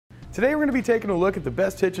Today we're going to be taking a look at the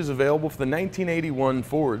best hitches available for the 1981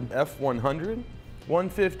 Ford F-100,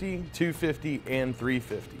 150, 250, and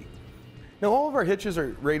 350. Now all of our hitches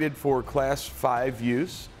are rated for Class 5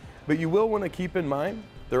 use, but you will want to keep in mind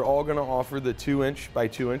they're all going to offer the 2" by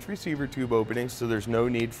 2" receiver tube openings, so there's no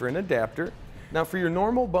need for an adapter. Now for your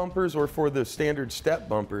normal bumpers or for the standard step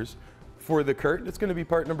bumpers, for the Curt, it's going to be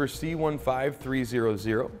part number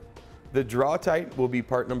C15300. The Draw-Tite will be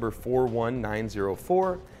part number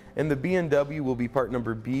 41904, and the B&W will be part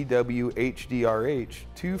number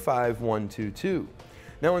BWHDRH25122.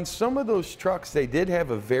 Now in some of those trucks, they did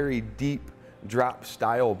have a very deep drop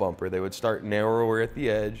style bumper. They would start narrower at the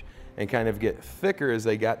edge and kind of get thicker as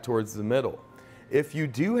they got towards the middle. If you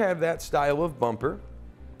do have that style of bumper,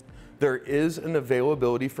 there is an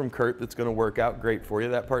availability from Curt that's going to work out great for you.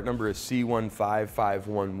 That part number is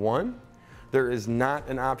C15511. There is not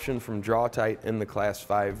an option from Draw-Tite in the Class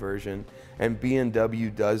 5 version, and B&W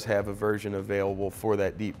does have a version available for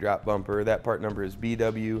that deep drop bumper. That part number is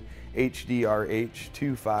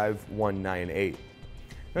BWHDRH25198.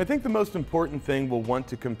 I think the most important thing we'll want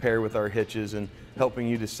to compare with our hitches and helping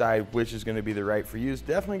you decide which is going to be the right for you is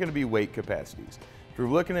definitely going to be weight capacities. If you're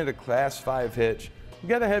looking at a Class 5 hitch, you've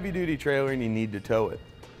got a heavy duty trailer and you need to tow it.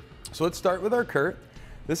 So let's start with our Curt.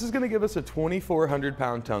 This is going to give us a 2,400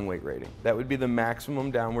 pound tongue weight rating. That would be the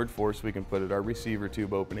maximum downward force we can put at our receiver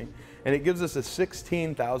tube opening. And it gives us a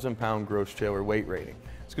 16,000 pound gross trailer weight rating.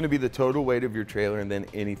 It's going to be the total weight of your trailer and then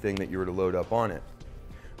anything that you were to load up on it.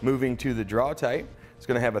 Moving to the Draw-Tite, it's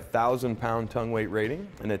going to have a 1,000 pound tongue weight rating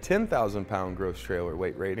and a 10,000 pound gross trailer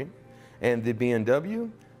weight rating. And the B&W,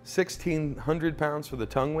 1,600 pounds for the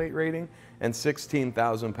tongue weight rating and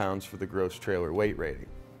 16,000 pounds for the gross trailer weight rating.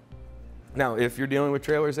 Now, if you're dealing with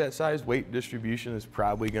trailers that size, weight distribution is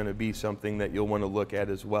probably going to be something that you'll want to look at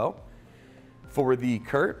as well. For the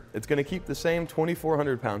Curt, it's going to keep the same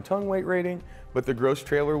 2,400 pound tongue weight rating, but the gross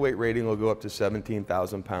trailer weight rating will go up to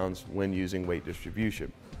 17,000 pounds when using weight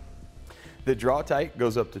distribution. The Draw-Tite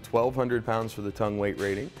goes up to 1,200 pounds for the tongue weight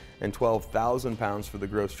rating and 12,000 pounds for the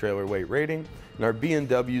gross trailer weight rating. And our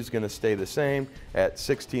B&W is going to stay the same at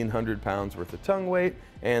 1,600 pounds worth of tongue weight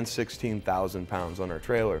and 16,000 pounds on our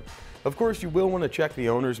trailer. Of course, you will want to check the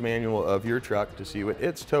owner's manual of your truck to see what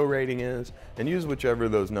its tow rating is and use whichever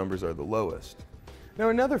of those numbers are the lowest. Now,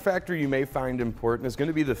 another factor you may find important is going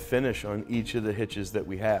to be the finish on each of the hitches that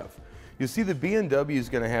we have. You'll see the B&W is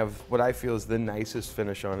going to have what I feel is the nicest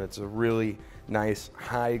finish on it. It's a really nice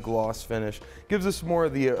high gloss finish. Gives us more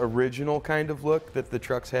of the original kind of look that the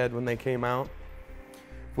trucks had when they came out.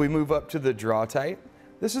 If we move up to the Draw-Tite,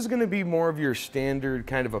 this is going to be more of your standard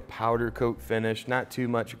kind of a powder coat finish, not too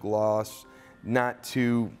much gloss, not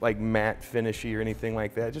too like matte finishy or anything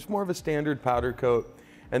like that, just more of a standard powder coat.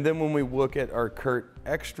 And then when we look at our Curt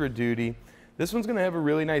Extra Duty, this one's going to have a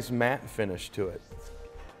really nice matte finish to it.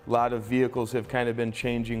 A lot of vehicles have kind of been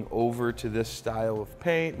changing over to this style of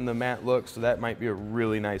paint and the matte look, so that might be a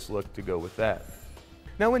really nice look to go with that.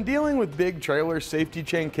 Now when dealing with big trailers, safety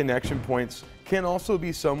chain connection points can also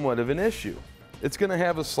be somewhat of an issue. It's going to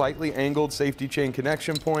have a slightly angled safety chain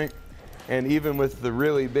connection point, and even with the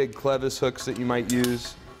really big clevis hooks that you might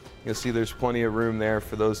use, you'll see there's plenty of room there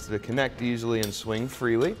for those to connect easily and swing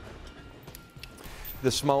freely. The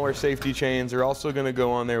smaller safety chains are also going to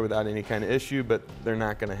go on there without any kind of issue, but they're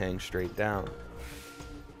not going to hang straight down.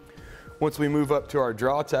 Once we move up to our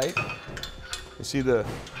Draw-Tite, you see the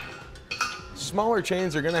smaller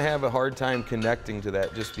chains are going to have a hard time connecting to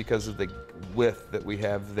that just because of the width that we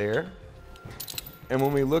have there. And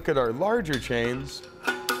when we look at our larger chains,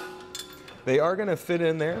 they are going to fit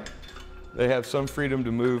in there. They have some freedom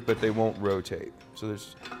to move, but they won't rotate. So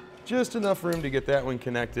there's just enough room to get that one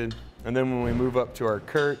connected. And then when we move up to our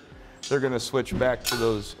Curt, they're going to switch back to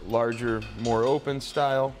those larger, more open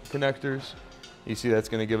style connectors. You see that's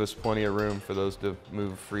going to give us plenty of room for those to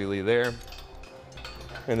move freely there.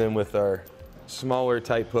 And then with our smaller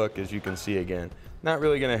type hook, as you can see again, not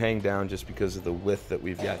really going to hang down just because of the width that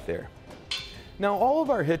we've got there. Now all of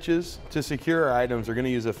our hitches to secure our items are going to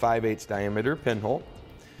use a 5/8 diameter pinhole.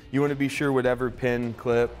 You want to be sure whatever pin,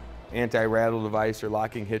 clip, anti-rattle device or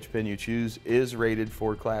locking hitch pin you choose is rated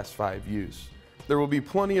for Class 5 use. There will be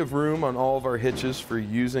plenty of room on all of our hitches for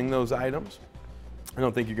using those items. I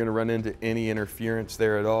don't think you're going to run into any interference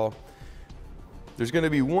there at all. There's going to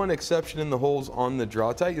be one exception in the holes on the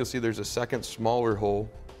Draw-Tite. You'll see there's a second smaller hole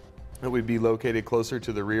that would be located closer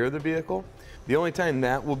to the rear of the vehicle. The only time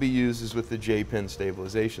that will be used is with the J-pin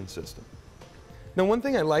stabilization system. Now one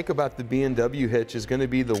thing I like about the B&W hitch is going to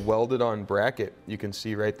be the welded on bracket. You can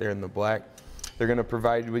see right there in the black. They're going to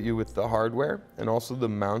provide you with the hardware and also the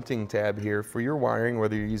mounting tab here for your wiring,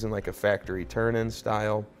 whether you're using like a factory turn-in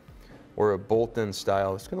style or a bolt-in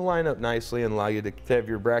style. It's going to line up nicely and allow you to have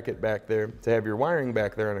your bracket back there, to have your wiring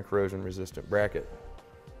back there on a corrosion-resistant bracket.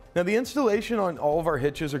 Now the installation on all of our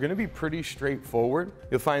hitches are going to be pretty straightforward.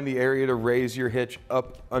 You'll find the area to raise your hitch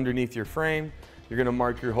up underneath your frame. You're going to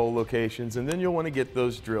mark your hole locations, and then you'll want to get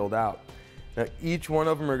those drilled out. Now each one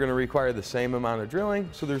of them are going to require the same amount of drilling,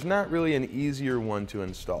 so there's not really an easier one to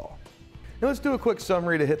install. Now let's do a quick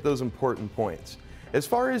summary to hit those important points. As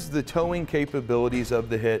far as the towing capabilities of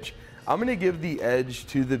the hitch, I'm going to give the edge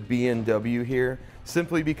to the B&W here,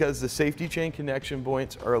 simply because the safety chain connection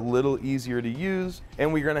points are a little easier to use,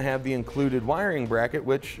 and we're going to have the included wiring bracket,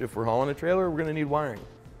 which if we're hauling a trailer, we're going to need wiring.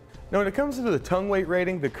 Now when it comes to the tongue weight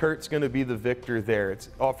rating, the Curt's going to be the victor there. It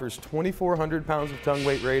offers 2,400 pounds of tongue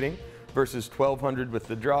weight rating versus 1,200 with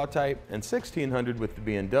the Draw-Tite and 1,600 with the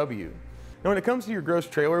B&W. Now when it comes to your gross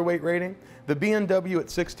trailer weight rating, the B&W at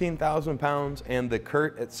 16,000 pounds and the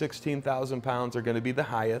Curt at 16,000 pounds are going to be the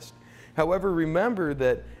highest. However, remember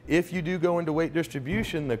that if you do go into weight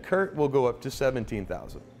distribution, the Curt will go up to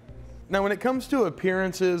 17,000. Now when it comes to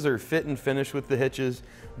appearances or fit and finish with the hitches,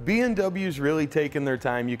 B&W's really taken their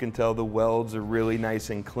time. You can tell the welds are really nice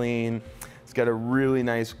and clean. It's got a really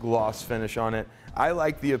nice gloss finish on it. I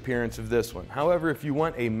like the appearance of this one. However, if you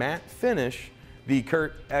want a matte finish, the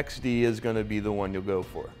Curt XD is going to be the one you'll go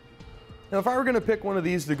for. Now if I were going to pick one of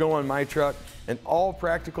these to go on my truck, in all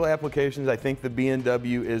practical applications, I think the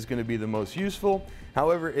B&W is going to be the most useful.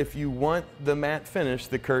 However, if you want the matte finish,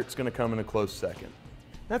 the Curt's going to come in a close second.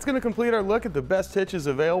 That's going to complete our look at the best hitches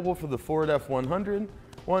available for the Ford F-100,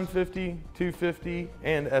 150, 250,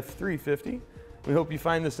 and F-350. We hope you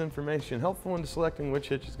find this information helpful in selecting which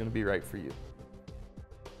hitch is going to be right for you.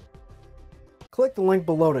 Click the link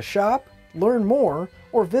below to shop, learn more,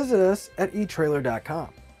 or visit us at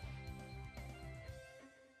etrailer.com.